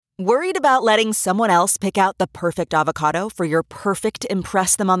Worried about letting someone else pick out the perfect avocado for your perfect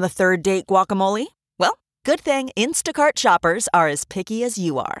impress them on the third date guacamole? Well, good thing Instacart shoppers are as picky as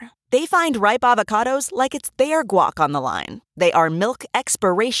you are. They find ripe avocados like it's their guac on the line. They are milk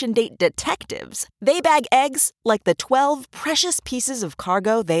expiration date detectives. They bag eggs like the 12 precious pieces of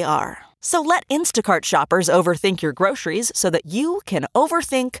cargo they are. So let Instacart shoppers overthink your groceries so that you can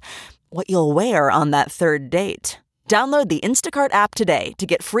overthink what you'll wear on that third date. Download the Instacart app today to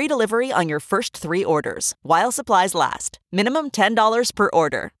get free delivery on your first 3 orders, while supplies last. Minimum $10 per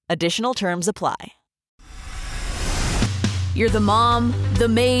order. Additional terms apply. You're the mom, the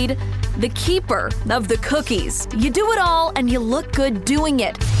maid, the keeper of the cookies. You do it all and you look good doing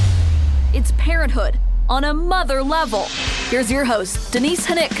it. It's parenthood on a mother level. Here's your host, Denise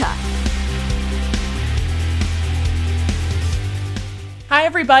Hanitka. Hi,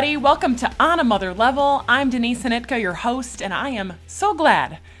 everybody. Welcome to On a Mother Level. I'm Denise Hanitka, your host, and I am so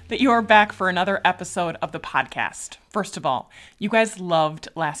glad that you are back for another episode of the podcast. First of all, you guys loved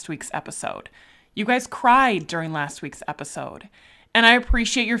last week's episode. You guys cried during last week's episode, and I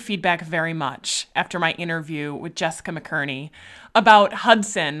appreciate your feedback very much after my interview with Jessica McKerney about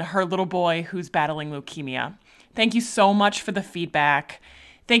Hudson, her little boy who's battling leukemia. Thank you so much for the feedback.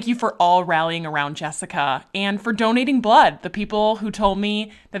 Thank you for all rallying around Jessica and for donating blood, the people who told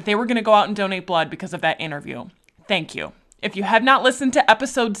me that they were going to go out and donate blood because of that interview. Thank you. If you have not listened to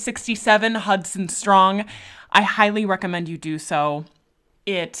episode 67, Hudson Strong, I highly recommend you do so.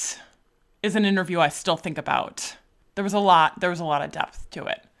 It is an interview I still think about. There was a lot of depth to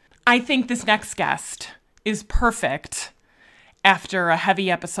it. I think this next guest is perfect after a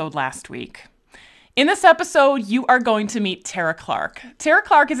heavy episode last week. In this episode, you are going to meet Tara Clark. Tara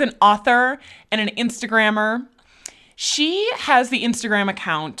Clark is an author and an Instagrammer. She has the Instagram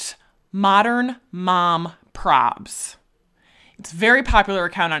account Modern Mom Probs. It's a very popular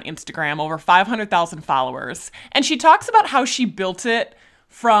account on Instagram, over 500,000 followers. And she talks about how she built it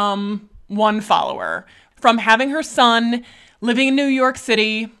from one follower, from having her son living in New York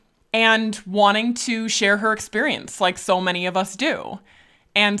City and wanting to share her experience like so many of us do.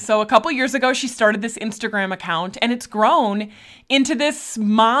 And so a couple years ago, she started this Instagram account, and it's grown into this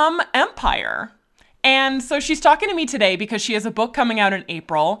mom empire. And so she's talking to me today because she has a book coming out in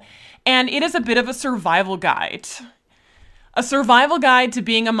April, and it is a bit of a survival guide. A survival guide to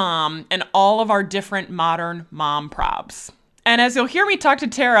being a mom and all of our different modern mom probs. And as you'll hear me talk to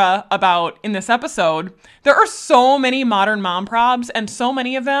Tara about in this episode, there are so many modern mom probs, and so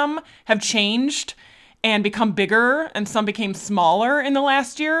many of them have changed and become bigger, and some became smaller in the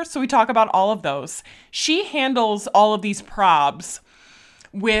last year. So we talk about all of those. She handles all of these probs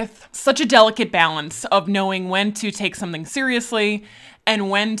with such a delicate balance of knowing when to take something seriously and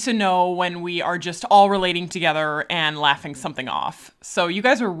when to know when we are just all relating together and laughing something off. So you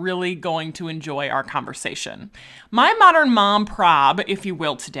guys are really going to enjoy our conversation. My modern mom prob, if you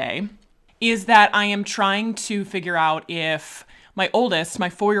will, today is that I am trying to figure out if my oldest, my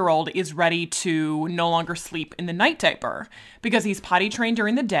 4-year-old, is ready to no longer sleep in the night diaper because he's potty trained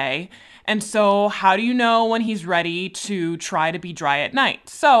during the day. And so how do you know when he's ready to try to be dry at night?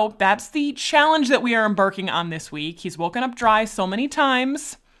 So that's the challenge that we are embarking on this week. He's woken up dry so many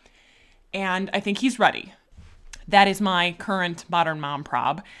times, and I think he's ready. That is my current modern mom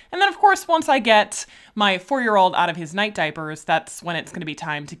prob. And then, of course, once I get my 4-year-old out of his night diapers, that's when it's going to be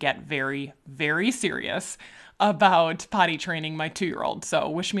time to get very, very serious about potty training my 2-year-old. So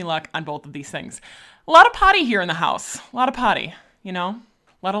wish me luck on both of these things. A lot of potty here in the house. A lot of potty, you know?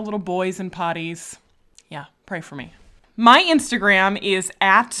 A lot of little boys and potties. Yeah, pray for me. My Instagram is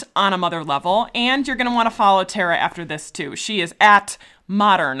at On a Mother Level, and you're going to want to follow Tara after this too. She is at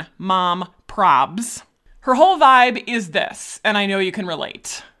Modern Mom Probs. Her whole vibe is this, and I know you can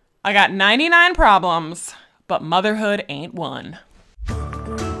relate. I got 99 problems, but motherhood ain't one.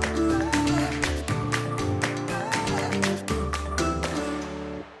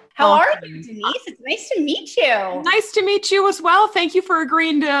 How are you, Denise? It's nice to meet you. Nice to meet you as well. Thank you for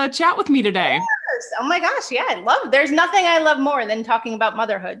agreeing to chat with me today. Yes. Oh my gosh, yeah, there's nothing I love more than talking about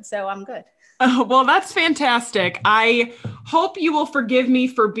motherhood, so I'm good. Well, that's fantastic. I hope you will forgive me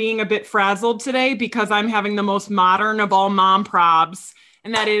for being a bit frazzled today because I'm having the most modern of all mom probs,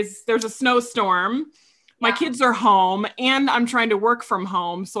 and that is there's a snowstorm. My kids are home, and I'm trying to work from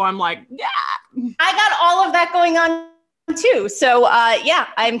home, so I'm like, yeah. I got all of that going on too. So yeah,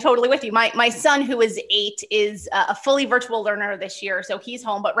 I'm totally with you. My son, who is 8, is a fully virtual learner this year. So he's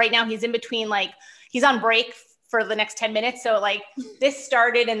home, but right now he's in between, like he's on break for the next 10 minutes. So like this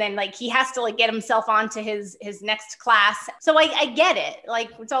started and then like he has to like get himself onto his next class. So I get it. Like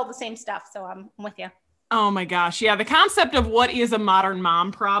it's all the same stuff. So I'm with you. Oh my gosh. Yeah. The concept of what is a modern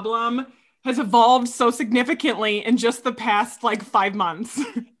mom problem has evolved so significantly in just the past like 5 months.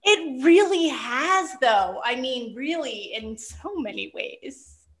 It really has, though. I mean, really, in so many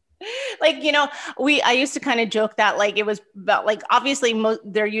ways. Like, I used to kind of joke that like it was about like, obviously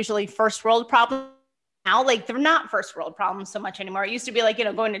they're usually first world problems. Now, like they're not first world problems so much anymore. It used to be like,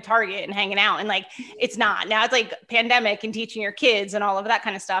 going to Target and hanging out, and like, it's not. Now it's like pandemic and teaching your kids and all of that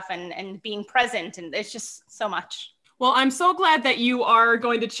kind of stuff, and being present. And it's just so much. Well, I'm so glad that you are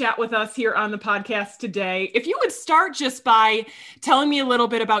going to chat with us here on the podcast today. If you would start just by telling me a little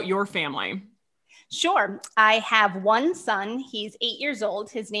bit about your family. Sure. I have one son. He's 8 years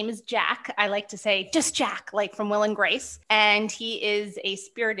old. His name is Jack. I like to say just Jack, like from Will and Grace. And he is a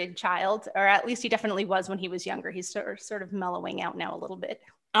spirited child, or at least he definitely was when he was younger. He's sort of mellowing out now a little bit.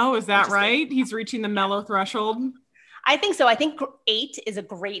 Oh, is that right? He's reaching the mellow threshold. I think so. I think 8 is a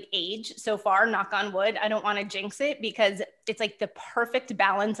great age so far, knock on wood. I don't want to jinx it because it's like the perfect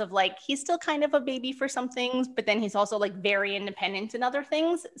balance of like, he's still kind of a baby for some things, but then he's also like very independent in other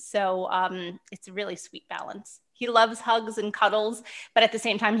things. So it's a really sweet balance. He loves hugs and cuddles, but at the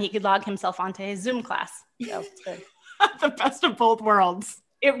same time, he could log himself onto his Zoom class. So it's good. The best of both worlds.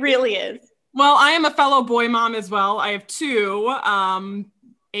 It really is. Well, I am a fellow boy mom as well. I have 2.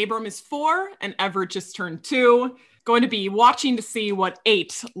 Abram is 4 and Everett just turned 2. Going to be watching to see what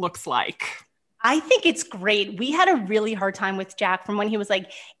 8 looks like. I think it's great. We had a really hard time with Jack from when he was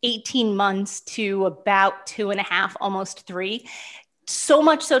like 18 months to about 2.5, almost 3. So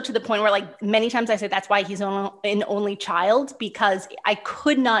much so to the point where like many times I say that's why he's an only child, because I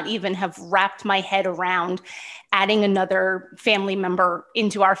could not even have wrapped my head around adding another family member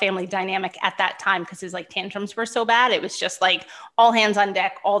into our family dynamic at that time, because his like tantrums were so bad. It was just like all hands on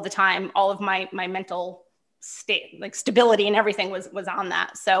deck all the time. All of my mental stability and everything was on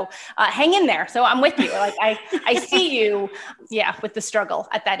that. So hang in there. So I'm with you. Like I see you, with the struggle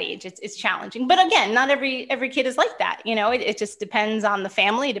at that age. It's challenging. But again, not every kid is like that. It just depends on the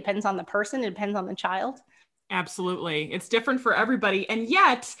family. It depends on the person. It depends on the child. Absolutely. It's different for everybody. And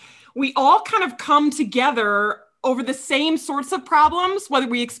yet we all kind of come together over the same sorts of problems, whether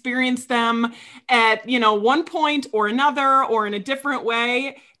we experience them at, one point or another, or in a different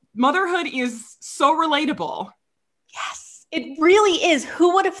way. Motherhood is so relatable. Yes, it really is.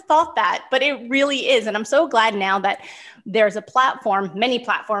 Who would have thought that? But it really is. And I'm so glad now that there's a platform, many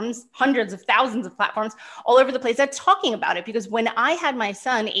platforms, hundreds of thousands of platforms all over the place that's talking about it. Because when I had my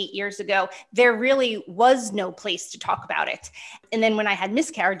son 8 years ago, there really was no place to talk about it. And then when I had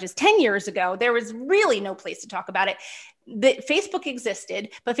miscarriages 10 years ago, there was really no place to talk about it. Facebook existed,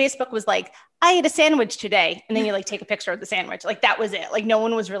 but Facebook was like, I ate a sandwich today. And then you like take a picture of the sandwich. Like that was it. Like no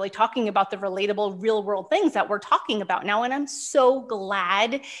one was really talking about the relatable real world things that we're talking about now. And I'm so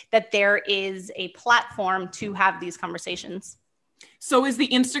glad that there is a platform to have these conversations. So is the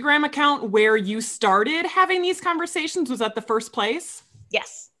Instagram account where you started having these conversations? Was that the first place?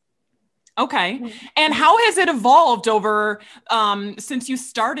 Yes. Okay. And how has it evolved over since you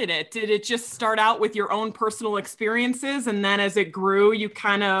started it? Did it just start out with your own personal experiences? And then as it grew, you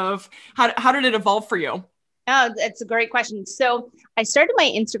kind of, how did it evolve for you? Oh, that's a great question. So I started my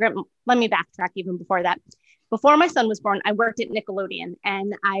Instagram. Let me backtrack even before that. Before my son was born, I worked at Nickelodeon,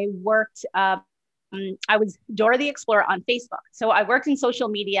 and I worked, I was Dora the Explorer on Facebook. So I worked in social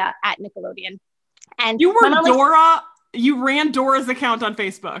media at Nickelodeon. And you were Dora? You ran Dora's account on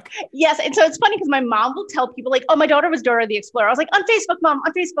Facebook. Yes. And so it's funny because my mom will tell people like, oh, my daughter was Dora the Explorer. I was like, on Facebook, Mom,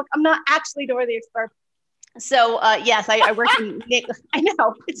 on Facebook. I'm not actually Dora the Explorer. So yes, I worked in Nick. I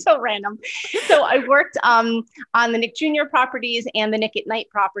know, it's so random. So I worked on the Nick Jr. properties and the Nick at Night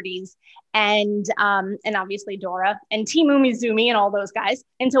properties, and obviously Dora and Team Umizoomi and all those guys.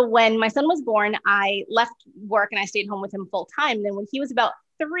 And so when my son was born, I left work and I stayed home with him full time. And then when he was about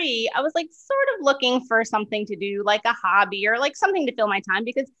 3, I was like sort of looking for something to do, like a hobby or like something to fill my time,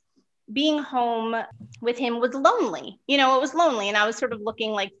 because being home with him was lonely. It was lonely. And I was sort of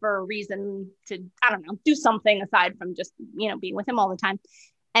looking like for a reason to, I don't know, do something aside from just, being with him all the time.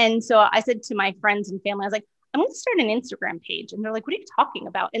 And so I said to my friends and family, I was like, I'm going to start an Instagram page. And they're like, what are you talking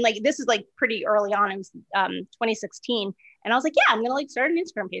about? And like, this is like pretty early on. It was 2016. And I was like, yeah, I'm going to like start an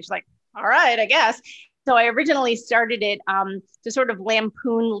Instagram page. Like, all right, I guess. So I originally started it to sort of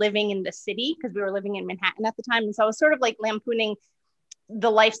lampoon living in the city, because we were living in Manhattan at the time. And so I was sort of like lampooning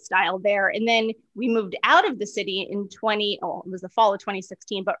the lifestyle there. And then we moved out of the city in it was the fall of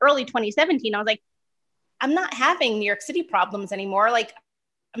 2016, but early 2017, I was like, I'm not having New York City problems anymore. Like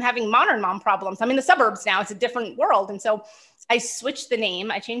I'm having modern mom problems. I'm in the suburbs now. It's a different world. And so I switched the name.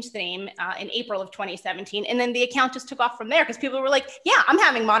 I changed the name in April of 2017. And then the account just took off from there because people were like, yeah, I'm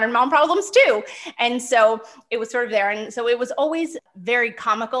having modern mom problems too. And so it was sort of there. And so it was always very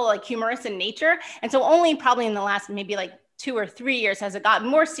comical, like humorous in nature. And so only probably in the last maybe like 2 or 3 years has it gotten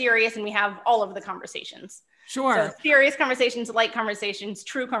more serious, and we have all of the conversations. Sure. So serious conversations, light conversations,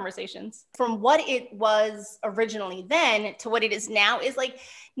 true conversations. From what it was originally then to what it is now is like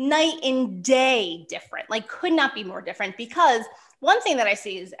night and day different, like could not be more different. Because one thing that I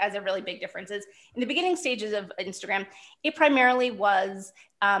see is as a really big difference is in the beginning stages of Instagram, it primarily was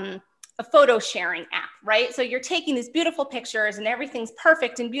a photo sharing app, right? So you're taking these beautiful pictures and everything's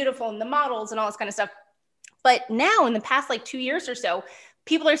perfect and beautiful and the models and all this kind of stuff. But now in the past like 2 years or so,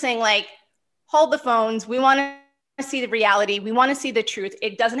 people are saying like, hold the phones. We want to see the reality. We want to see the truth.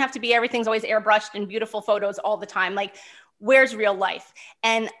 It doesn't have to be everything's always airbrushed and beautiful photos all the time. Like, where's real life?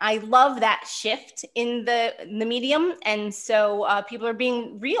 And I love that shift in the medium. And so people are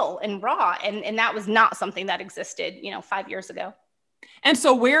being real and raw. And that was not something that existed, 5 years ago. And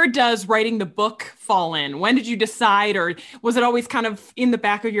so where does writing the book fall in? When did you decide, or was it always kind of in the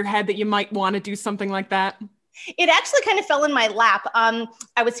back of your head that you might want to do something like that? It actually kind of fell in my lap. I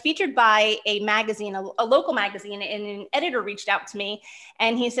was featured by a magazine, a local magazine, and an editor reached out to me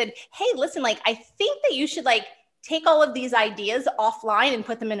and he said, hey, listen, like, I think that you should like take all of these ideas offline and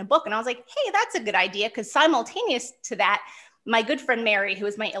put them in a book. And I was like, hey, that's a good idea. Because simultaneous to that, my good friend Mary, who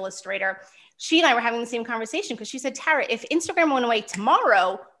is my illustrator, she and I were having the same conversation because she said, Tara, if Instagram went away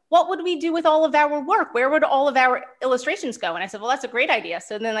tomorrow, what would we do with all of our work? Where would all of our illustrations go? And I said, well, that's a great idea.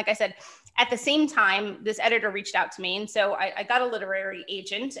 So then, like I said, at the same time, this editor reached out to me. And so I got a literary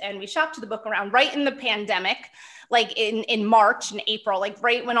agent and we shopped the book around right in the pandemic, like in March and April, like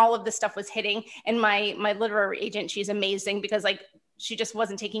right when all of this stuff was hitting. And my literary agent, she's amazing because like she just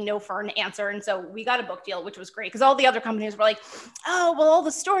wasn't taking no for an answer. And so we got a book deal, which was great because all the other companies were like, oh, well, all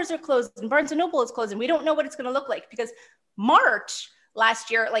the stores are closed and Barnes & Noble is closed and we don't know what it's going to look like. Because March last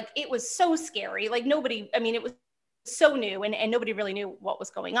year, like it was so scary. Like it was so new and nobody really knew what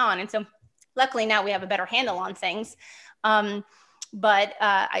was going on. And so luckily now we have a better handle on things. But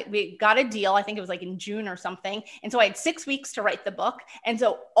we got a deal, I think it was like in June or something. And so I had 6 weeks to write the book. And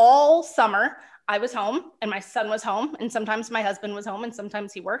so all summer I was home and my son was home and sometimes my husband was home and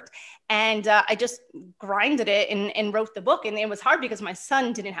sometimes he worked. And I just grinded it and wrote the book. And it was hard because my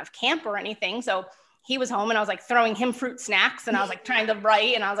son didn't have camp or anything. So he was home and I was like throwing him fruit snacks and I was like trying to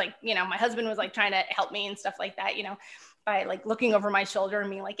write. And I was like, my husband was like trying to help me and stuff like that, by like looking over my shoulder and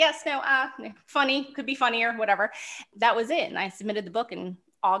being like, yes, no, funny, could be funnier, whatever. That was it. And I submitted the book in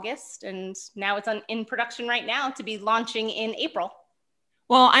August and now it's in production right now to be launching in April.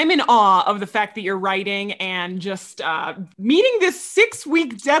 Well, I'm in awe of the fact that you're writing and just meeting this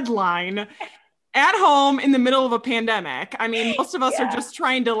 6-week deadline at home in the middle of a pandemic. I mean, most of us are just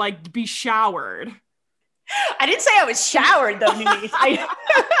trying to like be showered. I didn't say I was showered though, Denise.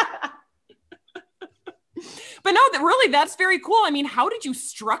 But no, that's very cool. I mean, how did you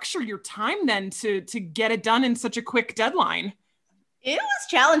structure your time then to get it done in such a quick deadline? It was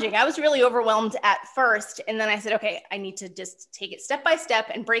challenging. I was really overwhelmed at first. And then I said, okay, I need to just take it step by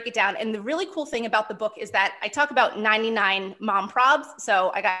step and break it down. And the really cool thing about the book is that I talk about 99 mom probs.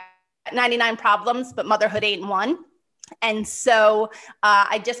 So I got 99 problems, but motherhood ain't one. And so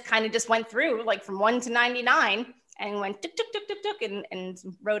I just kind of just went through like from 1 to 99 and went tuk, tuk, tuk, tuk, tuk, and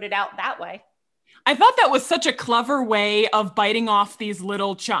wrote it out that way. I thought that was such a clever way of biting off these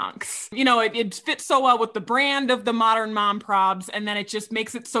little chunks. It fits so well with the brand of the Modern Mom Probs, and then it just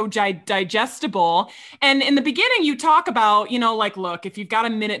makes it so digestible. And in the beginning, you talk about, like, look, if you've got a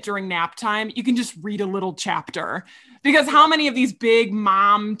minute during nap time, you can just read a little chapter. Because how many of these big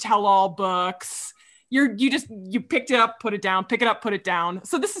mom tell-all books, you picked it up, put it down, pick it up, put it down.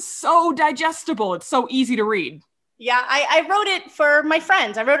 So this is so digestible. It's so easy to read. Yeah, I wrote it for my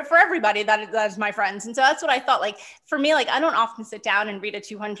friends. I wrote it for everybody that is my friends. And so that's what I thought. Like, for me, like, I don't often sit down and read a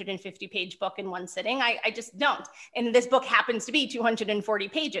 250-page book in one sitting. I just don't. And this book happens to be 240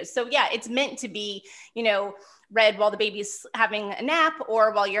 pages. So yeah, it's meant to be, read while the baby's having a nap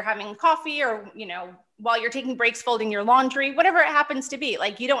or while you're having coffee or, while you're taking breaks, folding your laundry, whatever it happens to be.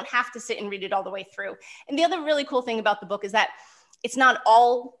 Like, you don't have to sit and read it all the way through. And the other really cool thing about the book is that it's not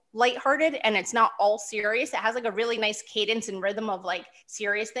all lighthearted and it's not all serious. It has like a really nice cadence and rhythm of like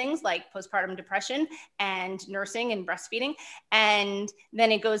serious things like postpartum depression and nursing and breastfeeding. And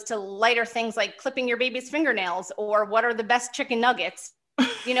then it goes to lighter things like clipping your baby's fingernails or what are the best chicken nuggets,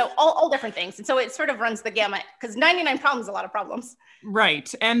 all different things. And so it sort of runs the gamut because 99 problems, a lot of problems.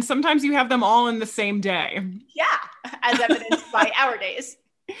 Right. And sometimes you have them all in the same day. Yeah. As evidenced by our days.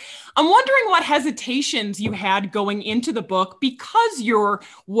 I'm wondering what hesitations you had going into the book because you're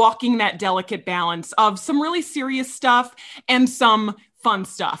walking that delicate balance of some really serious stuff and some fun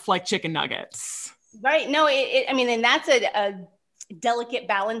stuff like chicken nuggets. Right. No, I mean, and that's a delicate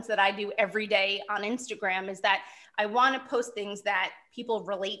balance that I do every day on Instagram, is that I want to post things that people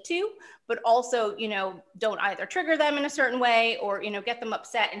relate to, but also, don't either trigger them in a certain way or, get them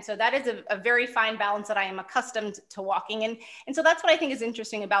upset. And so that is a very fine balance that I am accustomed to walking in. And so that's what I think is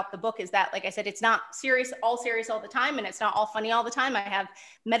interesting about the book, is that, like I said, it's not serious all the time, and it's not all funny all the time. I have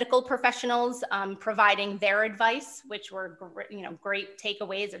medical professionals providing their advice, which were, great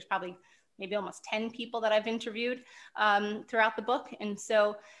takeaways. There's probably maybe almost 10 people that I've interviewed throughout the book. And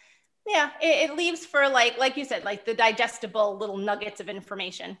so, yeah, it leaves for like you said, like the digestible little nuggets of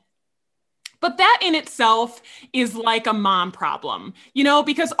information. But that in itself is like a mom problem,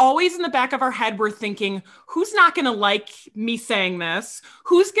 because always in the back of our head, we're thinking, who's not going to like me saying this?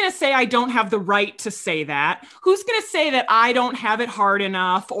 Who's going to say I don't have the right to say that? Who's going to say that I don't have it hard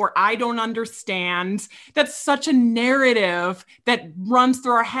enough or I don't understand? That's such a narrative that runs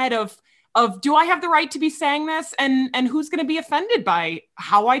through our head of do I have the right to be saying this? And who's going to be offended by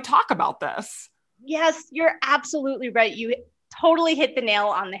how I talk about this? Yes, you're absolutely right. You totally hit the nail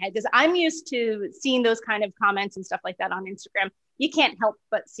on the head, because I'm used to seeing those kind of comments and stuff like that on Instagram. You can't help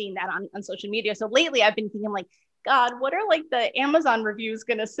but seeing that on social media. So lately I've been thinking like, God, what are like the Amazon reviews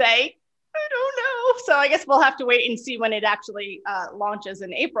going to say? I don't know. So I guess we'll have to wait and see when it actually launches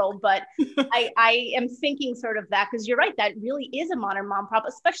in April. But I am thinking sort of that, because you're right, that really is a modern mom problem,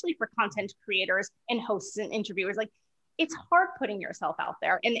 especially for content creators and hosts and interviewers. Like, it's hard putting yourself out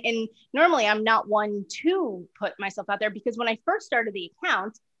there. And normally I'm not one to put myself out there, because when I first started the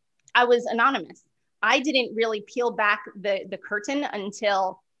account, I was anonymous. I didn't really peel back the curtain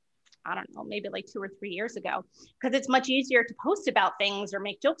until, I don't know, maybe like 2 or 3 years ago, because it's much easier to post about things or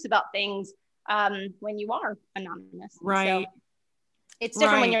make jokes about things when you are anonymous. Right. So it's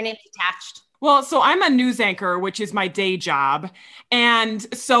different when your name's attached. Well, so I'm a news anchor, which is my day job. And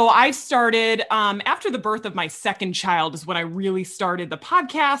so I started after the birth of my second child is when I really started the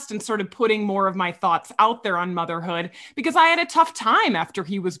podcast and started putting more of my thoughts out there on motherhood, because I had a tough time after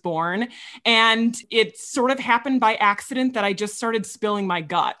he was born. And it sort of happened by accident that I just started spilling my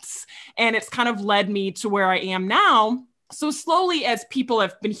guts. And it's kind of led me to where I am now. So slowly, as people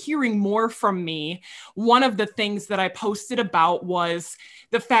have been hearing more from me, one of the things that I posted about was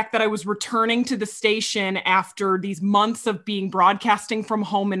the fact that I was returning to the station after these months of being broadcasting from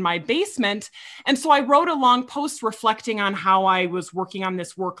home in my basement. And so I wrote a long post reflecting on how I was working on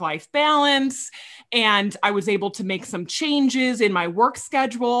this work-life balance, and I was able to make some changes in my work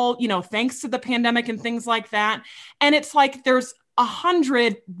schedule, thanks to the pandemic and things like that. And it's like, there's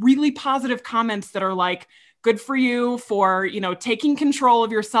 100 really positive comments that are like, good for you for, taking control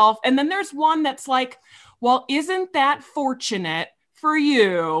of yourself. And then there's one that's like, well, isn't that fortunate for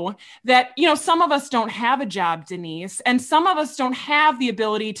you that, some of us don't have a job, Denise, and some of us don't have the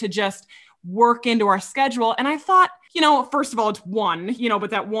ability to just work into our schedule. And I thought, first of all, it's one,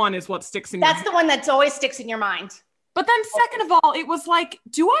 but that one is what sticks in your That's mind. The one that's always sticks in your mind. But then second of all, it was like,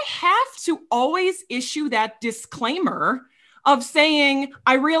 do I have to always issue that disclaimer of saying,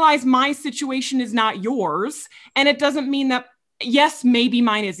 I realize my situation is not yours. And it doesn't mean that, yes, maybe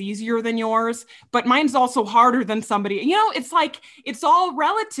mine is easier than yours, but mine's also harder than somebody. It's like, it's all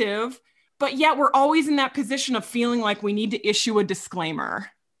relative, but yet we're always in that position of feeling like we need to issue a disclaimer.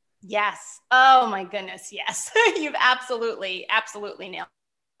 Yes. Oh my goodness. Yes. You've absolutely nailed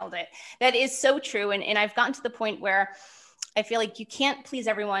it. That is so true. And I've gotten to the point where I feel like you can't please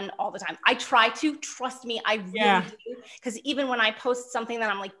everyone all the time. I try to, trust me, I really do. Because even when I post something that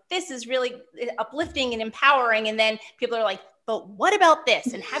I'm like, this is really uplifting and empowering, and then people are like, but what about this?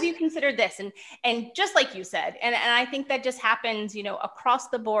 And have you considered this? And just like you said, and I think that just happens, across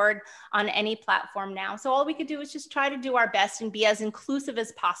the board on any platform now. So all we could do is just try to do our best and be as inclusive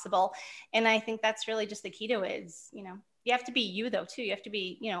as possible. And I think that's really just the key to it is, you have to be you though, too. You have to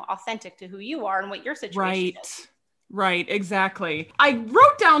be, authentic to who you are and what your situation is. Right, exactly. I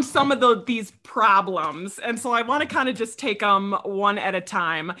wrote down some of these problems, and so I want to kind of just take them one at a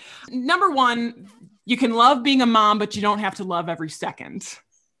time. Number one, you can love being a mom, but you don't have to love every second.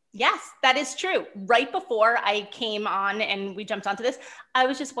 Yes, that is true. Right before I came on and we jumped onto this, I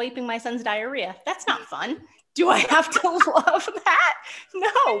was just wiping my son's diarrhea. That's not fun. Do I have to love that?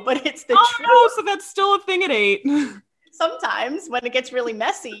 No, but it's the truth. No, so that's still a thing at 8. Sometimes when it gets really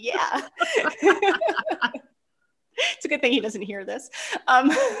messy, yeah. It's a good thing he doesn't hear this.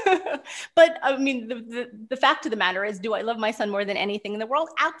 But I mean, the fact of the matter is, do I love my son more than anything in the world?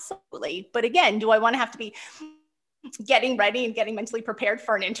 Absolutely. But again, do I want to have to be getting ready and getting mentally prepared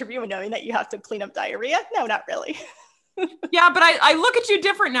for an interview and knowing that you have to clean up diarrhea? No, not really. Yeah, but I look at you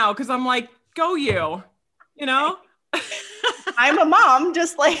different now because I'm like, go you know? I'm a mom,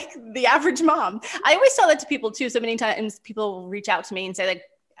 just like the average mom. I always tell that to people too. So many times people will reach out to me and say like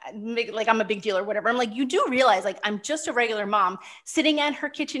I'm a big deal or whatever. I'm like, you do realize like I'm just a regular mom sitting at her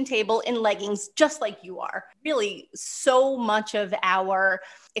kitchen table in leggings, just like you are. Really, so much of our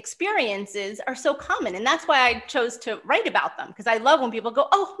experiences are so common. And that's why I chose to write about them, because I love when people go,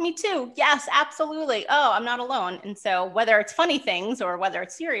 oh, me too. Yes, absolutely. Oh, I'm not alone. And so whether it's funny things or whether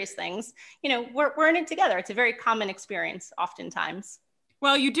it's serious things, we're in it together. It's a very common experience oftentimes.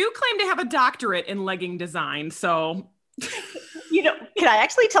 Well, you do claim to have a doctorate in legging design, so... Can I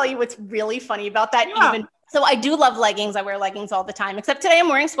actually tell you what's really funny about that? Yeah. So I do love leggings. I wear leggings all the time, except today I'm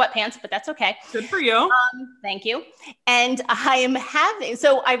wearing sweatpants, but that's okay. Good for you. Thank you. And so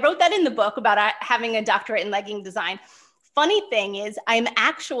I wrote that in the book about having a doctorate in legging design. Funny thing is I'm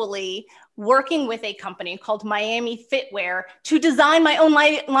actually working with a company called Miami Fitwear to design my own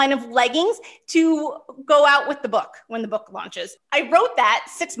line of leggings to go out with the book when the book launches. I wrote that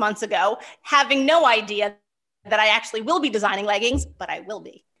 6 months ago, having no idea that I actually will be designing leggings, but I will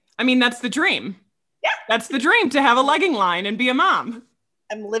be. I mean, that's the dream. Yeah. That's the dream, to have a legging line and be a mom.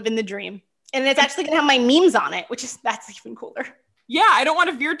 I'm living the dream. And it's actually going to have my memes on it, that's even cooler. Yeah, I don't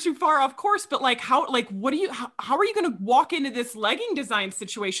want to veer too far off course, but how are you going to walk into this legging design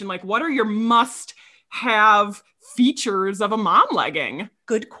situation? Like, what are your must-have features of a mom legging?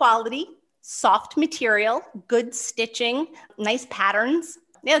 Good quality, soft material, good stitching, nice patterns.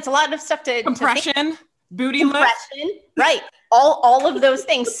 Yeah, it's a lot of stuff to compression. Booty lift. Right. All of those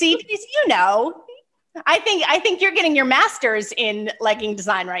things. See, I think you're getting your master's in legging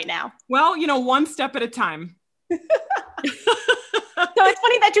design right now. Well, one step at a time. So it's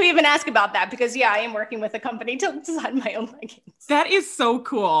funny that you even ask about that because I am working with a company to design my own leggings. That is so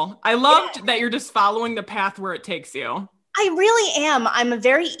cool. I loved that you're just following the path where it takes you. I really am. I'm a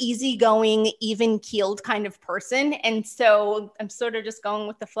very easygoing, even-keeled kind of person. And so I'm sort of just going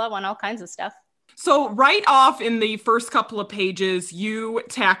with the flow on all kinds of stuff. So right off in the first couple of pages, you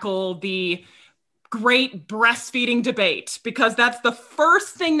tackle the great breastfeeding debate, because that's the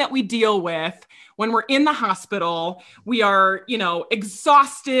first thing that we deal with when we're in the hospital. We are,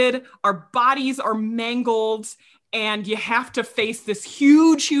 exhausted, our bodies are mangled, and you have to face this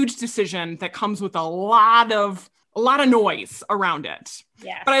huge, huge decision that comes with a lot of noise around it.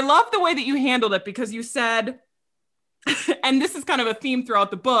 Yeah. But I love the way that you handled it, because you said, and this is kind of a theme throughout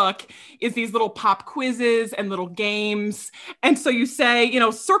the book, is these little pop quizzes and little games. And so you say,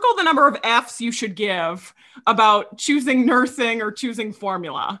 circle the number of F's you should give about choosing nursing or choosing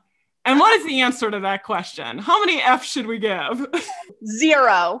formula. And what is the answer to that question? How many F's should we give?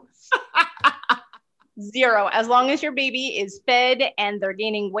 0. 0. As long as your baby is fed and they're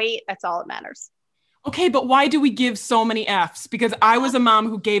gaining weight, that's all that matters. Okay, but why do we give so many F's? Because I was a mom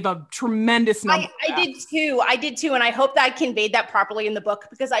who gave a tremendous number. I did too. And I hope that I conveyed that properly in the book,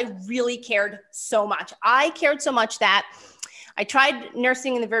 because I really cared so much. I cared so much that I tried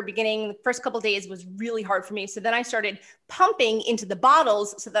nursing in the very beginning. The first couple of days was really hard for me. So then I started pumping into the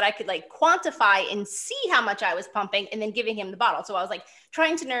bottles so that I could quantify and see how much I was pumping and then giving him the bottle. So I was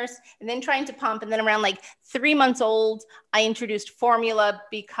trying to nurse and then trying to pump. And then around 3 months old, I introduced formula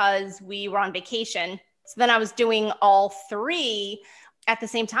because we were on vacation. So then I was doing all 3 at the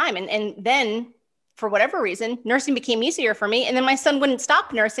same time. And then for whatever reason, nursing became easier for me. And then my son wouldn't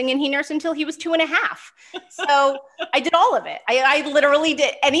stop nursing, and he nursed until he was 2.5. So I did all of it. I literally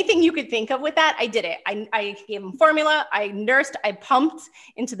did anything you could think of with that. I did it. I gave him formula. I nursed. I pumped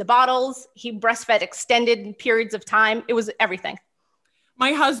into the bottles. He breastfed extended periods of time. It was everything.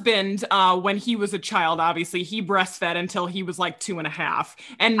 My husband, when he was a child, obviously, he breastfed until he was 2.5.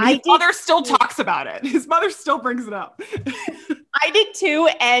 And his mother still talks about it. His mother still brings it up. I did too.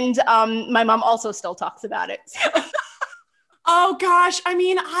 And my mom also still talks about it. So. Oh gosh. I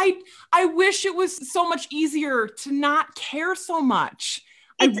mean, I wish it was so much easier to not care so much.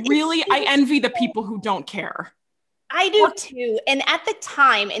 I envy the people who don't care. I do too. And at the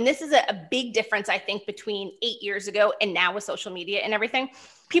time, and this is a big difference, I think, between 8 years ago and now with social media and everything,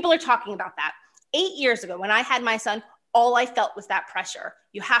 people are talking about that. 8 years ago, when I had my son, all I felt was that pressure.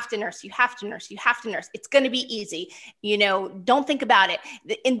 You have to nurse, you have to nurse, you have to nurse. It's going to be easy. Don't think about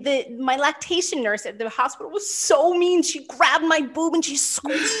it. My lactation nurse at the hospital was so mean. She grabbed my boob and she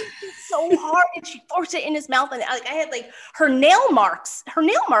squeezed it so hard and she forced it in his mouth. And I had her nail marks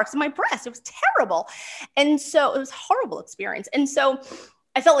in my breast. It was terrible. And so it was a horrible experience. And so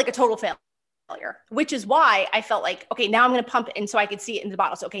I felt like a total failure, which is why I felt okay, now I'm going to pump it in so I could see it in the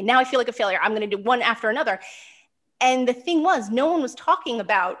bottle. So, okay, now I feel like a failure. I'm going to do one after another. And the thing was, no one was talking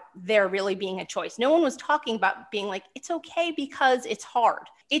about there really being a choice. No one was talking about being like, it's okay because it's hard.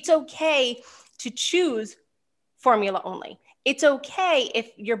 It's okay to choose formula only. It's okay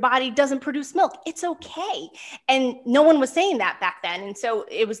if your body doesn't produce milk. It's okay. And no one was saying that back then. And so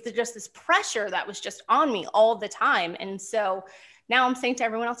it was just this pressure that was just on me all the time. And so now I'm saying to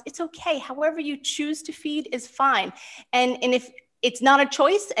everyone else, it's okay. However you choose to feed is fine. And if it's not a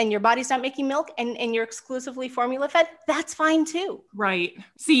choice and your body's not making milk and you're exclusively formula fed, that's fine too. Right.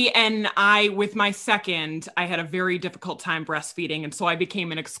 See, and with my second, I had a very difficult time breastfeeding. And so I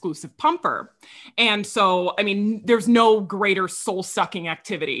became an exclusive pumper. And so, I mean, there's no greater soul sucking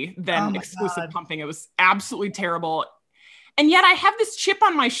activity than exclusive pumping. It was absolutely terrible. And yet I have this chip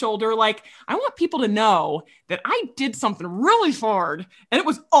on my shoulder. Like, I want people to know that I did something really hard and it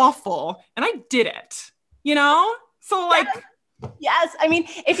was awful and I did it, So like, yes. I mean,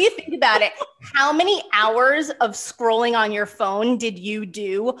 if you think about it, how many hours of scrolling on your phone did you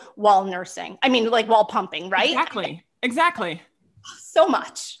do while nursing? I mean, like while pumping, right? Exactly. So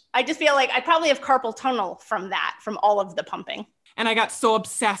much. I just feel like I probably have carpal tunnel from all of the pumping. And I got so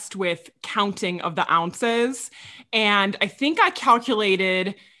obsessed with counting of the ounces. And I think I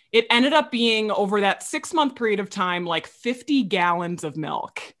calculated, it ended up being over that 6-month period of time, like 50 gallons of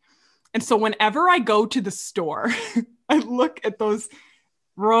milk. And so whenever I go to the store, I look at those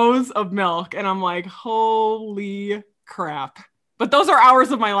rows of milk and I'm like, holy crap. But those are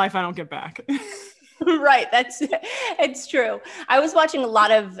hours of my life I don't get back. Right. It's true. I was watching a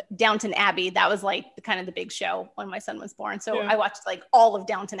lot of Downton Abbey. That was like kind of the big show when my son was born. So I watched like all of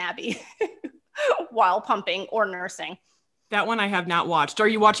Downton Abbey while pumping or nursing. That one I have not watched. Are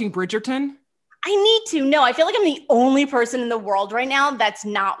you watching Bridgerton? I need to. No, I feel like I'm the only person in the world right now that's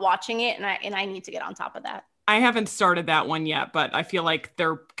not watching it. And I need to get on top of that. I haven't started that one yet, but I feel like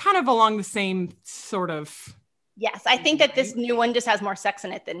they're kind of along the same sort of. Yes. I think that this new one just has more sex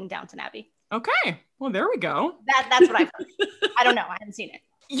in it than Downton Abbey. Okay. Well, there we go. That's what I've heard. I don't know. I haven't seen it.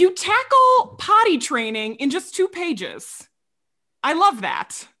 You tackle potty training in just 2 pages. I love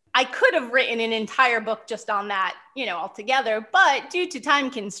that. I could have written an entire book just on that, altogether, but due to time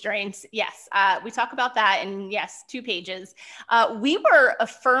constraints, yes, we talk about that in 2 pages. We were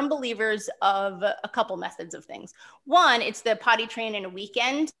firm believers of a couple methods of things. One, it's the potty train in a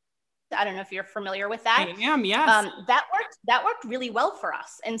weekend. I don't know if you're familiar with that. I am, yes. That worked really well for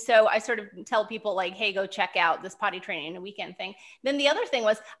us. And so I sort of tell people like, hey, go check out this potty training in a weekend thing. Then the other thing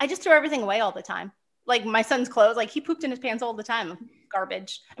was I just threw everything away all the time. Like my son's clothes, like he pooped in his pants all the time.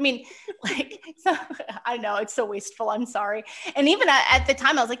 Garbage. I mean, so, I know it's so wasteful. I'm sorry. And even at the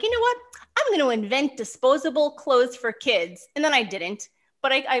time I was like, you know what? I'm going to invent disposable clothes for kids. And then I didn't.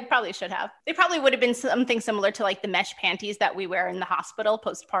 But I probably should have. They probably would have been something similar to like the mesh panties that we wear in the hospital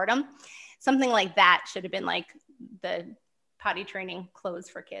postpartum. Something like that should have been like the potty training clothes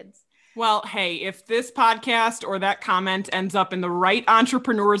for kids. Well, hey, if this podcast or that comment ends up in the right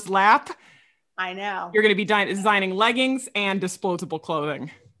entrepreneur's lap, I know. You're going to be designing leggings and disposable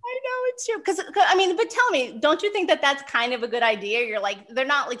clothing. I know it's true. But tell me, don't you think that that's kind of a good idea? You're like, they're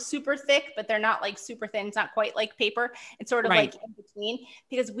not like super thick, but they're not like super thin. It's not quite like paper. It's sort of like in between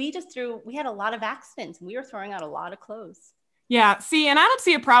because we had a lot of accidents and we were throwing out a lot of clothes. Yeah. See, and I don't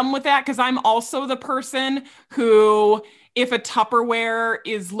see a problem with that because I'm also the person who, if a Tupperware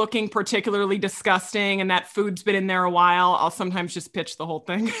is looking particularly disgusting and that food's been in there a while, I'll sometimes just pitch the whole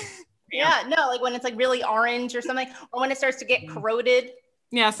thing. Yeah, no, like when it's like really orange or something, or when it starts to get corroded.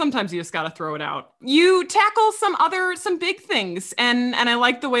 Yeah, sometimes you just got to throw it out. You tackle some big things. And I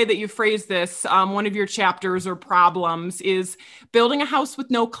like the way that you phrase this. One of your chapters or problems is building a house with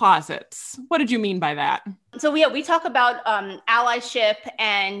no closets. What did you mean by that? So we talk about allyship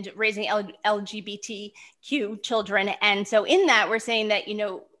and raising LGBTQ children. And so in that, we're saying that,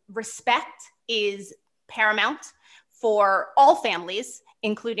 respect is paramount for all families,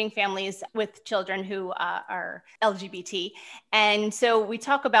 including families with children who are LGBT. And so we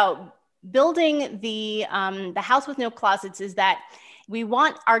talk about building the house with no closets is that we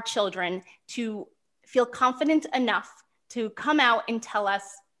want our children to feel confident enough to come out and tell us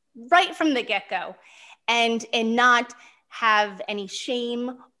right from the get-go and not have any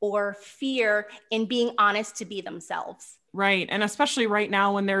shame or fear in being honest to be themselves. Right. And especially right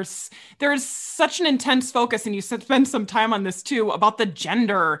now when there's such an intense focus, and you spend some time on this too, about the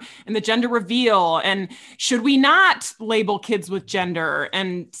gender and the gender reveal. And should we not label kids with gender?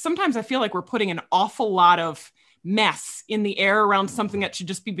 And sometimes I feel like we're putting an awful lot of mess in the air around something that should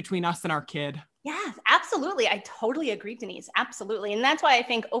just be between us and our kid. Yeah, absolutely. I totally agree, Denise. Absolutely. And that's why I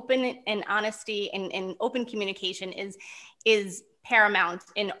think open and honesty and open communication is paramount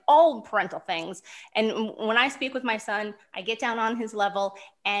in all parental things. And when I speak with my son, I get down on his level,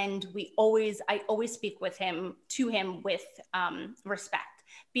 and I always speak to him with respect,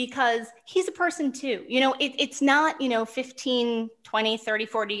 because he's a person too. It's not, 15, 20, 30,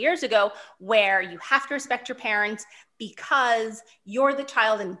 40 years ago where you have to respect your parents because you're the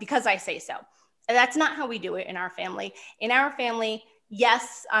child and because I say so. That's not how we do it in our family. In our family,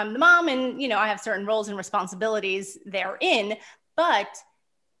 yes, I'm the mom, and, I have certain roles and responsibilities therein, but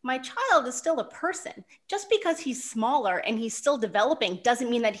my child is still a person. Just because he's smaller and he's still developing doesn't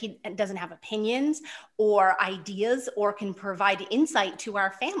mean that he doesn't have opinions or ideas or can provide insight to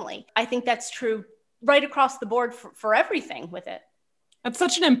our family. I think that's true right across the board for everything with it. That's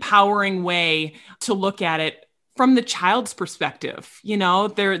such an empowering way to look at it from the child's perspective.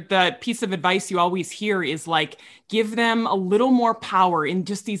 The piece of advice you always hear is like, give them a little more power in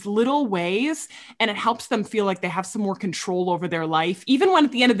just these little ways. And it helps them feel like they have some more control over their life, even when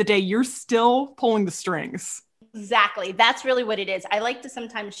at the end of the day, you're still pulling the strings. Exactly. That's really what it is. I like to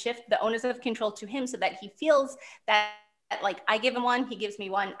sometimes shift the onus of control to him so that he feels that, like, I give him one, he gives me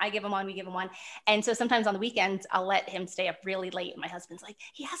one, I give him one, we give him one. And so sometimes on the weekends, I'll let him stay up really late. And my husband's like,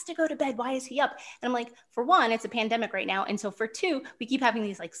 he has to go to bed. Why is he up? And I'm like, for one, it's a pandemic right now. And so for two, we keep having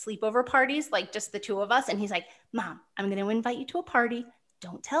these like sleepover parties, like just the two of us. And he's like, Mom, I'm going to invite you to a party.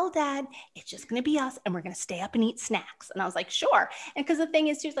 Don't tell Dad. It's just going to be us. And we're going to stay up and eat snacks. And I was like, sure. And because the thing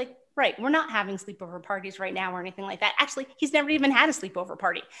is, she's like, right, we're not having sleepover parties right now or anything like that. Actually, he's never even had a sleepover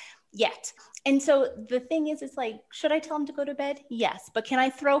party yet. And so the thing is, it's like, should I tell him to go to bed? Yes. But can I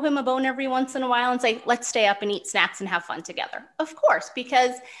throw him a bone every once in a while and say, let's stay up and eat snacks and have fun together? Of course,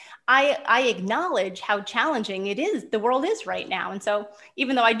 because I acknowledge how challenging the world is right now. And so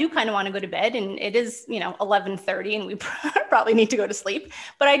even though I do kind of want to go to bed, and it is, 11:30 and we probably need to go to sleep,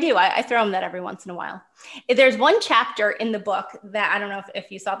 but I throw him that every once in a while. There's one chapter in the book that, I don't know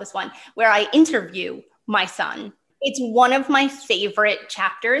if you saw this one, where I interview my son. It's one of my favorite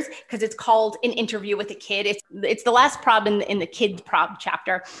chapters because it's called An Interview with a Kid. It's the last prob in the kid prob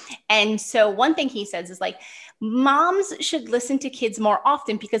chapter. And so one thing he says is like, moms should listen to kids more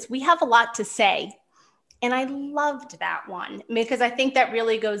often because we have a lot to say. And I loved that one because I think that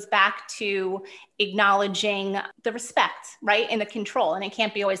really goes back to acknowledging the respect, right? And the control. And it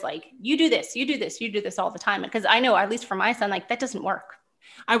can't be always like, you do this, you do this, you do this all the time. Because I know, at least for my son, like that doesn't work.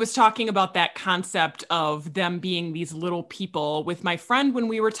 I was talking about that concept of them being these little people with my friend when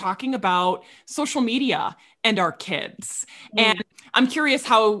we were talking about social media and our kids. And I'm curious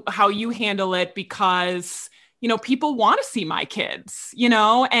how you handle it because, people want to see my kids,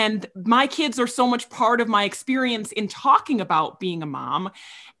 and my kids are so much part of my experience in talking about being a mom.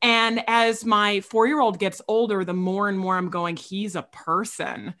 And as my 4-year-old gets older, the more and more I'm going, he's a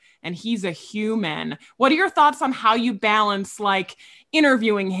person and he's a human. What are your thoughts on how you balance like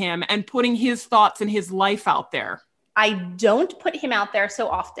interviewing him and putting his thoughts and his life out there? I don't put him out there so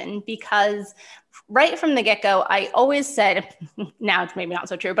often because right from the get-go, I always said, now it's maybe not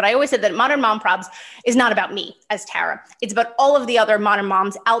so true, but I always said that Modern Mom Probs is not about me as Tara. It's about all of the other modern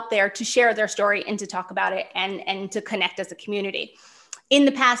moms out there to share their story and to talk about it and to connect as a community. In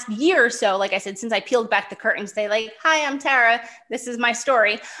the past year or so, like I said, since I peeled back the curtain to say like, hi, I'm Tara, this is my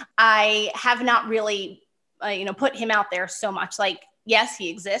story, I have not really, put him out there so much. Like, yes, he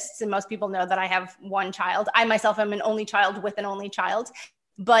exists. And most people know that I have one child. I myself am an only child with an only child.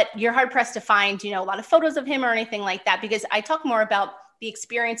 But you're hard pressed to find, a lot of photos of him or anything like that, because I talk more about the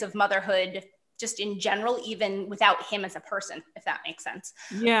experience of motherhood just in general, even without him as a person, if that makes sense.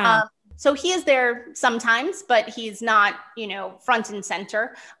 Yeah. So he is there sometimes, but he's not, front and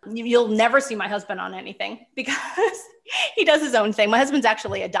center. You'll never see my husband on anything because he does his own thing. My husband's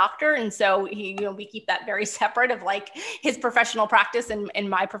actually a doctor. And so we keep that very separate of like his professional practice and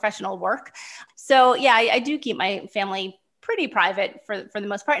my professional work. So yeah, I do keep my family pretty private for the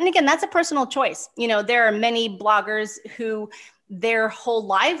most part. And again, that's a personal choice. There are many bloggers who their whole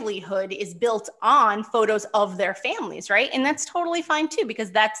livelihood is built on photos of their families, right? And that's totally fine too, because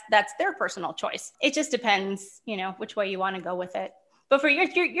that's their personal choice. It just depends, which way you want to go with it. But for your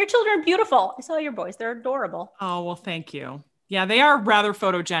children are beautiful. I saw your boys. They're adorable. Oh, well, thank you. Yeah, they are rather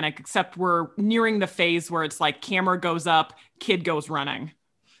photogenic, except we're nearing the phase where it's like camera goes up, kid goes running.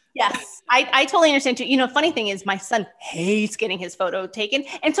 Yes, I totally understand too. You know, funny thing is my son hates getting his photo taken.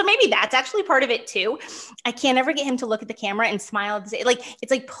 And so maybe that's actually part of it too. I can't ever get him to look at the camera and smile at the same, like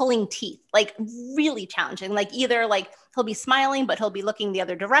it's like pulling teeth, like really challenging. Like either like he'll be smiling, but he'll be looking the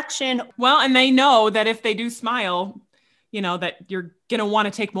other direction. Well, and they know that if they do smile, you know, that you're going to want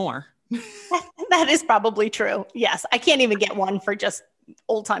to take more. That is probably true. Yes. I can't even get one for just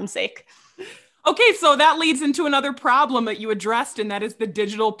old time's sake. Okay, so that leads into another problem that you addressed, and that is the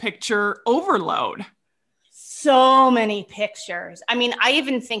digital picture overload. So many pictures. I mean, I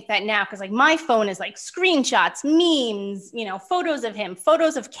even think that now, because like my phone is like screenshots, memes, you know, photos of him,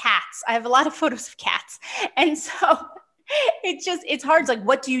 photos of cats. I have a lot of photos of cats. And so it's hard. It's like,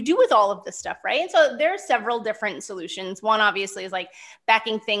 what do you do with all of this stuff, right? And so there are several different solutions. One obviously is like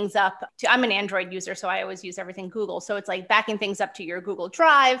backing things up to, I'm an Android user, so I always use everything Google. So it's like backing things up to your Google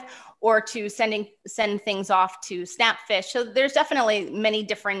Drive or to send things off to Snapfish. So there's definitely many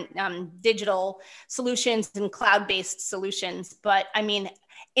different digital solutions and cloud-based solutions. But I mean,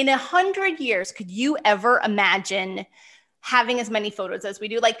 in 100 years, could you ever imagine having as many photos as we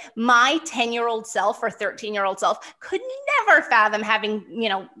do? Like my 10-year-old self or 13-year-old self could never fathom having,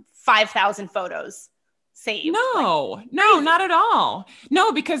 5,000 photos saved. No, not at all.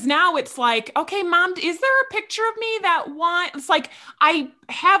 No, because now it's like, okay, Mom, is there a picture of me it's like, I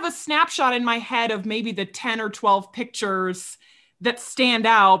have a snapshot in my head of maybe the 10 or 12 pictures that stand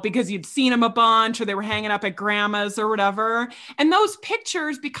out because you'd seen them a bunch or they were hanging up at grandma's or whatever. And those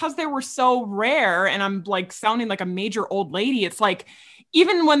pictures, because they were so rare, and I'm like sounding like a major old lady, it's like,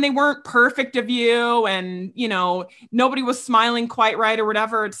 even when they weren't perfect of you and, nobody was smiling quite right or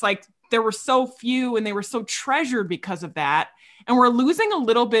whatever, it's like there were so few and they were so treasured because of that. And we're losing a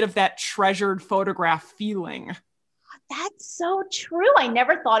little bit of that treasured photograph feeling. That's so true. I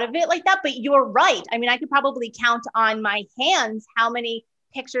never thought of it like that, but you're right. I mean, I could probably count on my hands how many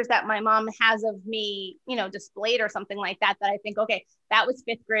pictures that my mom has of me, displayed or something like that, that I think, okay, that was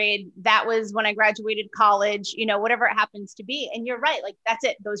 5th grade. That was when I graduated college, whatever it happens to be. And you're right. Like, that's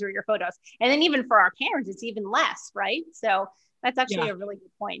it. Those are your photos. And then even for our parents, it's even less, right? So that's actually a really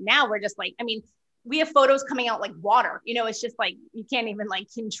good point. Now we're just like, I mean, we have photos coming out like water, it's just like, you can't even like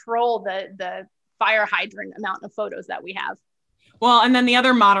control the fire hydrant amount of photos that we have. Well, and then the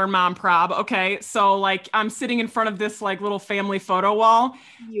other modern mom prob. Okay. So like I'm sitting in front of this like little family photo wall.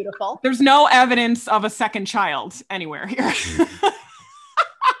 Beautiful. There's no evidence of a second child anywhere here.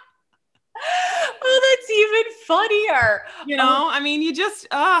 Oh, that's even funnier. I mean, you just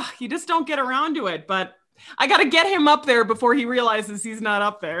don't get around to it, but I got to get him up there before he realizes he's not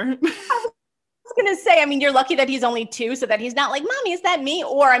up there. Going to say, I mean, you're lucky that he's only 2, so that he's not like, Mommy, is that me?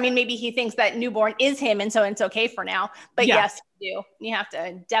 Or, I mean, maybe he thinks that newborn is him, and so it's okay for now. But yes, you do. You have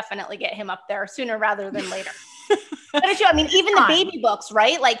to definitely get him up there sooner rather than later. But it's true. I mean, even the baby books,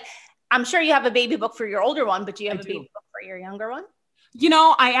 right? Like, I'm sure you have a baby book for your older one, but do you have a baby book for your younger one?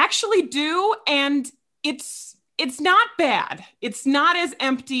 I actually do, and it's not bad. It's not as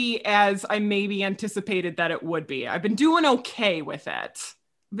empty as I maybe anticipated that it would be. I've been doing okay with it.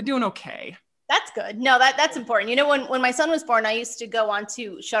 That's good. No, that's important. When my son was born, I used to go on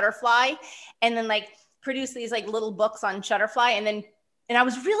to Shutterfly and then like produce these like little books on Shutterfly. And I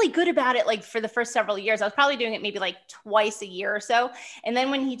was really good about it. Like for the first several years, I was probably doing it maybe like twice a year or so. And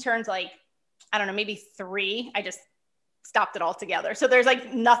then when he turned like, I don't know, maybe 3, I just stopped it all together. So there's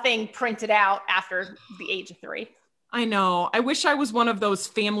like nothing printed out after the age of 3. I know. I wish I was one of those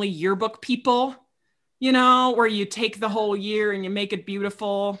family yearbook people. Where you take the whole year and you make it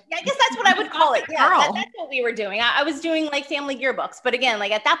beautiful. Yeah, I guess that's what I would call it. Yeah, that's what we were doing. I was doing like family yearbooks. But again,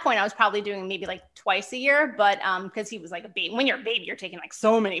 like at that point, I was probably doing maybe like twice a year. But because he was like a baby. When you're a baby, you're taking like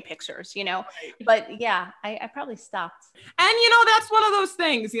so many pictures, Right. But yeah, I probably stopped. And, that's one of those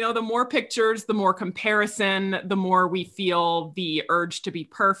things, the more pictures, the more comparison, the more we feel the urge to be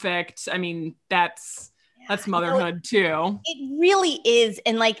perfect. I mean, that's motherhood too. It really is.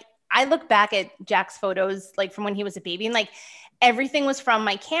 And like, I look back at Jack's photos, like from when he was a baby, and like everything was from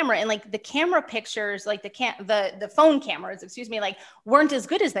my camera, and like the camera pictures, like the phone cameras, like weren't as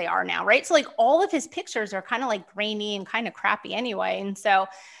good as they are now. Right. So like all of his pictures are kind of like grainy and kind of crappy anyway. And so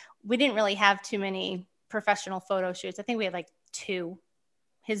we didn't really have too many professional photo shoots. I think we had like 2,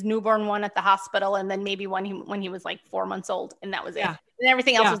 his newborn one at the hospital. And then maybe one when he was like 4 months old, and that was it. And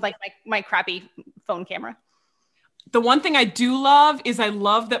everything else was like my crappy phone camera. The one thing I do love is I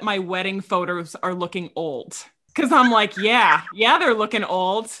love that my wedding photos are looking old. Because I'm like, yeah, they're looking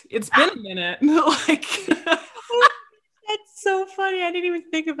old. It's been a minute. That's so funny. I didn't even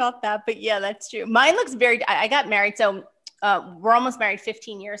think about that. But yeah, that's true. Mine looks I got married. So we're almost married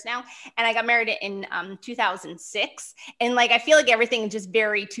 15 years now. And I got married in 2006. And like, I feel like everything is just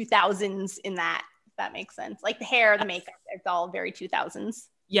very 2000s in that, if that makes sense. Like the hair, the makeup, it's all very 2000s.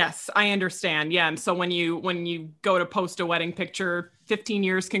 Yes, I understand. Yeah. And so when you go to post a wedding picture, 15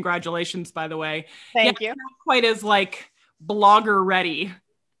 years, congratulations, by the way. Thank you. Not quite as like blogger ready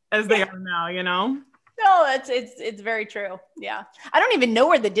as they are now, you know? No, it's very true. Yeah. I don't even know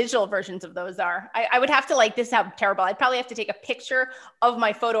where the digital versions of those are. I would have to like, this sounds terrible. I'd probably have to take a picture of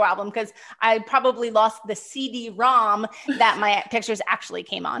my photo album because I probably lost the CD-ROM that my pictures actually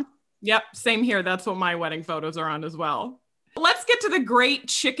came on. Yep. Same here. That's what my wedding photos are on as well. Let's get to the great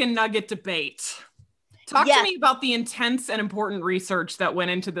chicken nugget debate. Talk to me about the intense and important research that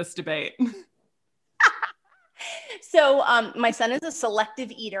went into this debate. So my son is a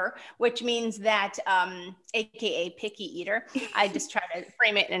selective eater, which means that, AKA picky eater. I just try to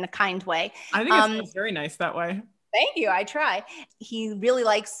frame it in a kind way. I think it's very nice that way. Thank you. I try. He really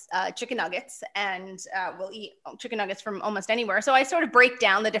likes chicken nuggets and will eat chicken nuggets from almost anywhere. So I sort of break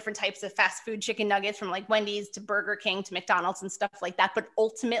down the different types of fast food chicken nuggets from like Wendy's to Burger King to McDonald's and stuff like that. But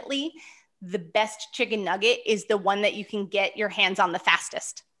ultimately, the best chicken nugget is the one that you can get your hands on the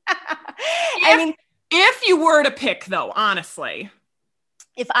fastest. If you were to pick, though, honestly.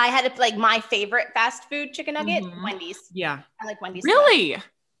 If I had to like my favorite fast food chicken nugget, Wendy's. Yeah. I like Wendy's. Really? Yeah.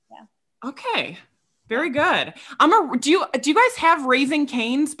 Okay. Very good. Do you guys have Raising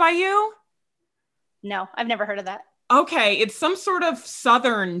Cane's by you? No, I've never heard of that. Okay, it's some sort of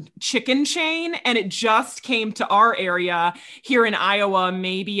southern chicken chain, and it just came to our area here in Iowa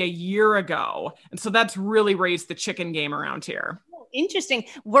maybe a year ago. And so that's really raised the chicken game around here. Interesting.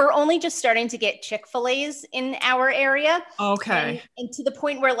 We're only just starting to get Chick-fil-A's in our area. Okay. And to the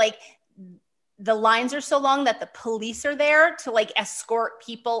point where like the lines are so long that the police are there to like escort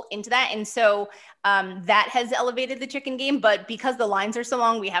people into that. And so that has elevated the chicken game. But because the lines are so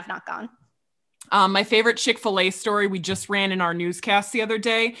long, we have not gone. My favorite Chick-fil-A story we just ran in our newscast the other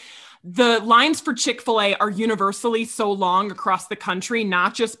day. The lines for Chick-fil-A are universally so long across the country,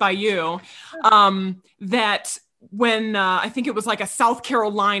 not just by you, that when I think it was like a South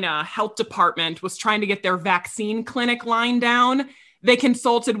Carolina health department was trying to get their vaccine clinic line down, they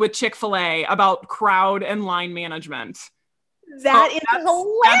consulted with Chick-fil-A about crowd and line management. That's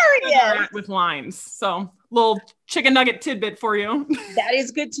hilarious. That's with lines. So little chicken nugget tidbit for you. That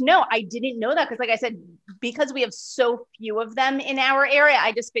is good to know. I didn't know that because like I said, because we have so few of them in our area,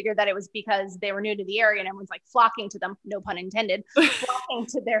 I just figured that it was because they were new to the area and everyone's like flocking to them, no pun intended, flocking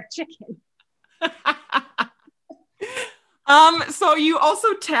to their chicken. So you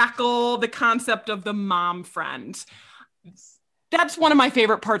also tackle the concept of the mom friend. That's one of my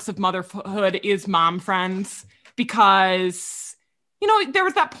favorite parts of motherhood is mom friends, because, you know, there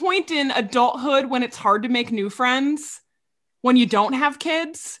was that point in adulthood when it's hard to make new friends when you don't have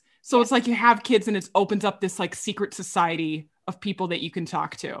kids. So it's like you have kids and it opens up this like secret society of people that you can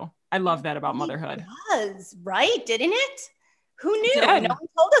talk to. I love that about motherhood. It does, right? Didn't it? Who knew? No one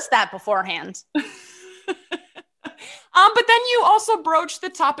told us that beforehand. But then you also broach the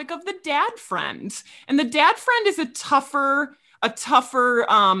topic of the dad friend, and the dad friend is a tougher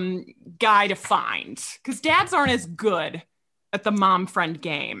guy to find because dads aren't as good at the mom friend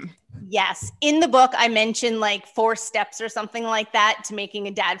game. Yes. In the book, I mentioned like 4 steps or something like that to making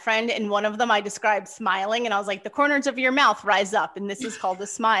a dad friend. And one of them I described smiling, and I was like, the corners of your mouth rise up. And this is called a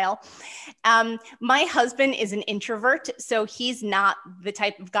smile. My husband is an introvert, so he's not the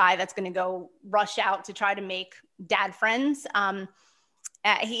type of guy that's going to go rush out to try to make dad friends.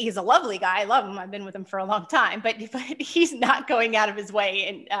 He's a lovely guy. I love him. I've been with him for a long time, but he's not going out of his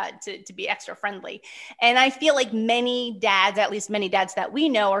way and to be extra friendly. And I feel like many dads, at least many dads that we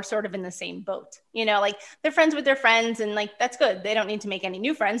know, are sort of in the same boat. You know, like they're friends with their friends, and like that's good. They don't need to make any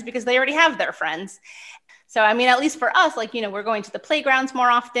new friends because they already have their friends. So, I mean, at least for us, like, you know, we're going to the playgrounds more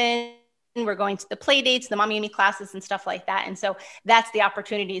often. We're going to the play dates, the mommy and me classes and stuff like that. And so that's the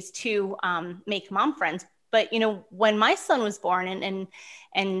opportunities to make mom friends. But, you know, when my son was born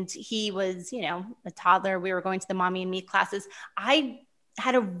and he was, you know, a toddler, we were going to the mommy and me classes. I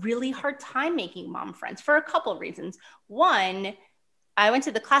had a really hard time making mom friends for a couple of reasons. One, I went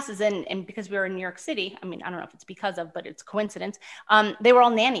to the classes and because we were in New York City, I mean, I don't know if it's because of, but it's coincidence. They were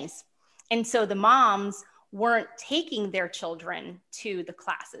all nannies. And so the moms weren't taking their children to the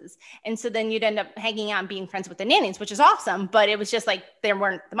classes. And so then you'd end up hanging out and being friends with the nannies, which is awesome. But it was just like, they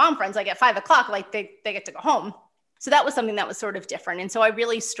weren't the mom friends. Like at 5 o'clock, like they get to go home. So that was something that was sort of different. And so I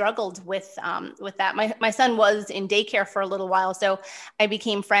really struggled with that. My son was in daycare for a little while. So I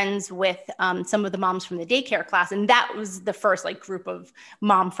became friends with some of the moms from the daycare class. And that was the first like group of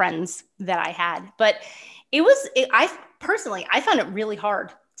mom friends that I had. But personally, I found it really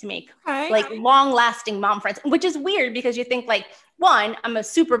hard to make Okay. long lasting mom friends, which is weird because you think one, I'm a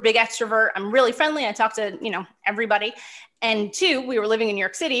super big extrovert. I'm really friendly. I talk to, everybody. And two, we were living in New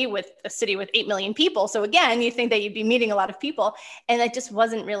York City with 8 million people. So again, you think that you'd be meeting a lot of people, and that just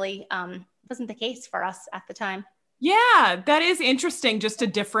wasn't really, wasn't the case for us at the time. Yeah, that is interesting. Just a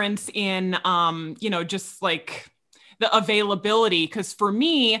difference in, just like the availability. Because for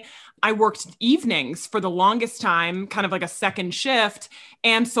me, I worked evenings for the longest time, kind of like a second shift.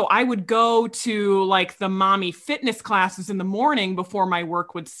 And so I would go to like the mommy fitness classes in the morning before my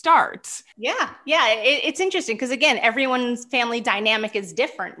work would start. Yeah. It's interesting because again, everyone's family dynamic is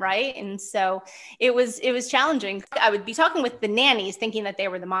different, right? And so it was challenging. I would be talking with the nannies thinking that they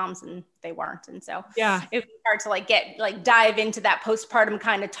were the moms and they weren't. And so yeah, it was hard to dive into that postpartum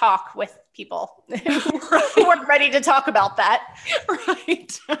kind of talk with people who weren't ready to talk about that.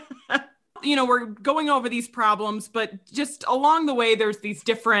 Right. We're going over these problems, but just along the way, there's these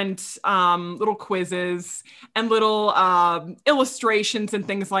different little quizzes and little illustrations and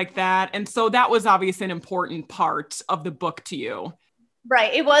things like that. And so that was obviously an important part of the book to you.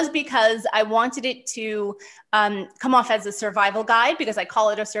 Right. It was because I wanted it to come off as a survival guide, because I call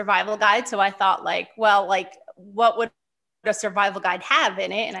it a survival guide. So I thought what would a survival guide have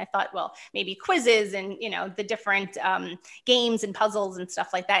in it? And I thought, well, maybe quizzes and, the different games and puzzles and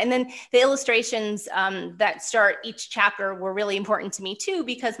stuff like that. And then the illustrations that start each chapter were really important to me too,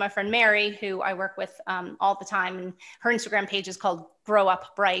 because my friend Mary, who I work with all the time, and her Instagram page is called Grow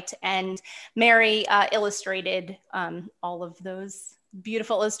Up Bright. And Mary illustrated all of those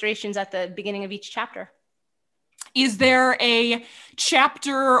beautiful illustrations at the beginning of each chapter. Is there a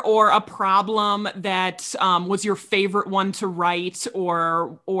chapter or a problem that was your favorite one to write,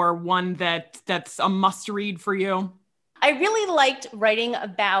 or one that's a must read for you? I really liked writing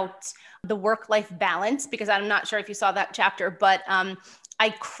about the work-life balance, because I'm not sure if you saw that chapter, but I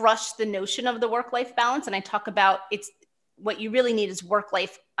crushed the notion of the work-life balance, and I talk about what you really need is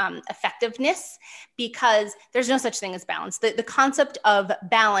work-life effectiveness, because there's no such thing as balance. The concept of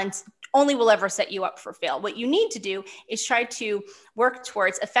balance only will ever set you up for fail. What you need to do is try to work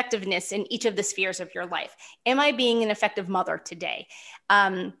towards effectiveness in each of the spheres of your life. Am I being an effective mother today?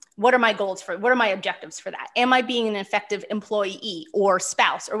 What are my goals what are my objectives for that? Am I being an effective employee or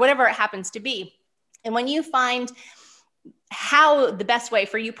spouse or whatever it happens to be? And when you find how the best way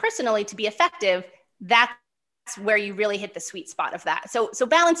for you personally to be effective, that's where you really hit the sweet spot of that. So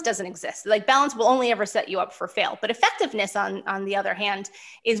balance doesn't exist. Balance will only ever set you up for fail. But effectiveness, on the other hand,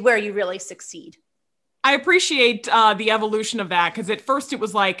 is where you really succeed. I appreciate the evolution of that, because at first it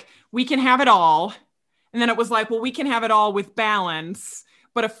was like, we can have it all. And then it was like, well, we can have it all with balance,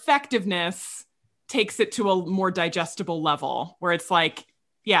 but effectiveness takes it to a more digestible level, where it's like,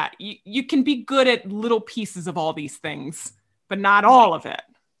 yeah, you can be good at little pieces of all these things, but not all of it.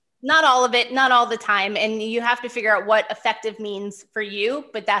 Not all of it, not all the time. And you have to figure out what effective means for you,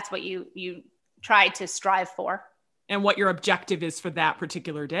 but that's what you try to strive for. And what your objective is for that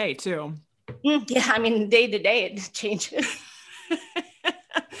particular day too. Yeah, I mean, day to day, it changes.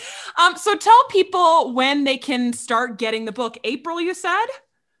 So tell people when they can start getting the book. April, you said?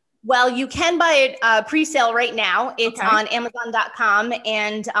 Well, you can buy it pre-sale right now. It's on Amazon.com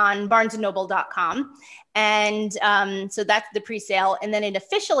and on BarnesandNoble.com. And so that's the pre-sale. And then it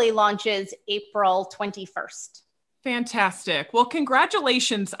officially launches April 21st. Fantastic. Well,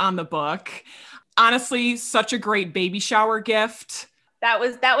 congratulations on the book. Honestly, such a great baby shower gift. That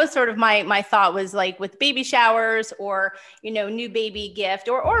was sort of my thought, was like with baby showers or, new baby gift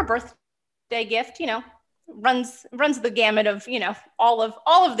or a birthday gift, runs the gamut of, all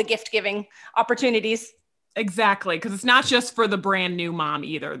of the gift giving opportunities. Exactly. Because it's not just for the brand new mom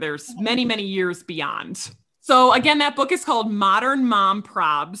either. There's many, many years beyond. So again, that book is called Modern Mom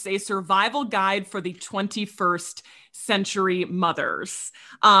Probs, a survival guide for the 21st century mothers.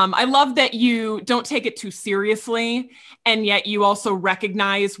 I love that you don't take it too seriously, and yet you also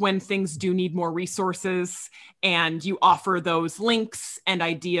recognize when things do need more resources, and you offer those links and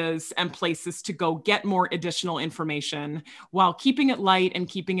ideas and places to go get more additional information while keeping it light and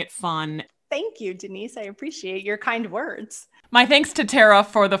keeping it fun. Thank you, Denise. I appreciate your kind words. My thanks to Tara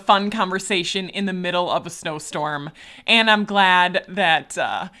for the fun conversation in the middle of a snowstorm. And I'm glad that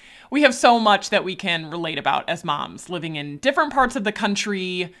we have so much that we can relate about as moms, living in different parts of the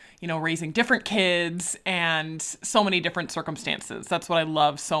country, raising different kids, and so many different circumstances. That's what I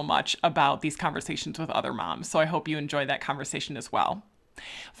love so much about these conversations with other moms. So I hope you enjoy that conversation as well.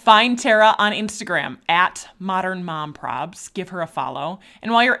 Find Tara on Instagram at Modern Mom Probs. Give her a follow.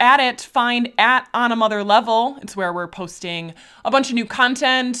 And while you're at it, find at On a Mother Level. It's where we're posting a bunch of new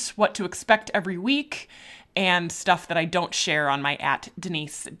content, what to expect every week. and stuff that I don't share on my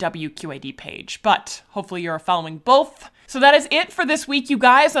 @DeniseWQAD page. But hopefully you're following both. So that is it for this week, you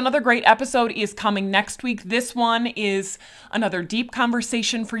guys. Another great episode is coming next week. This one is another deep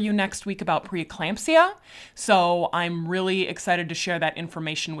conversation for you next week about preeclampsia. So I'm really excited to share that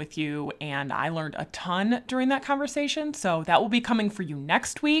information with you, and I learned a ton during that conversation. So that will be coming for you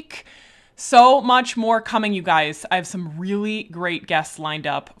next week. So much more coming, you guys. I have some really great guests lined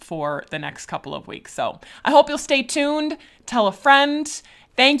up for the next couple of weeks. So I hope you'll stay tuned. Tell a friend.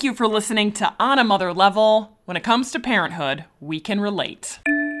 Thank you for listening to On a Mother Level. When it comes to parenthood, we can relate.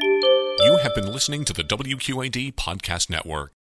 You have been listening to the WQAD Podcast Network.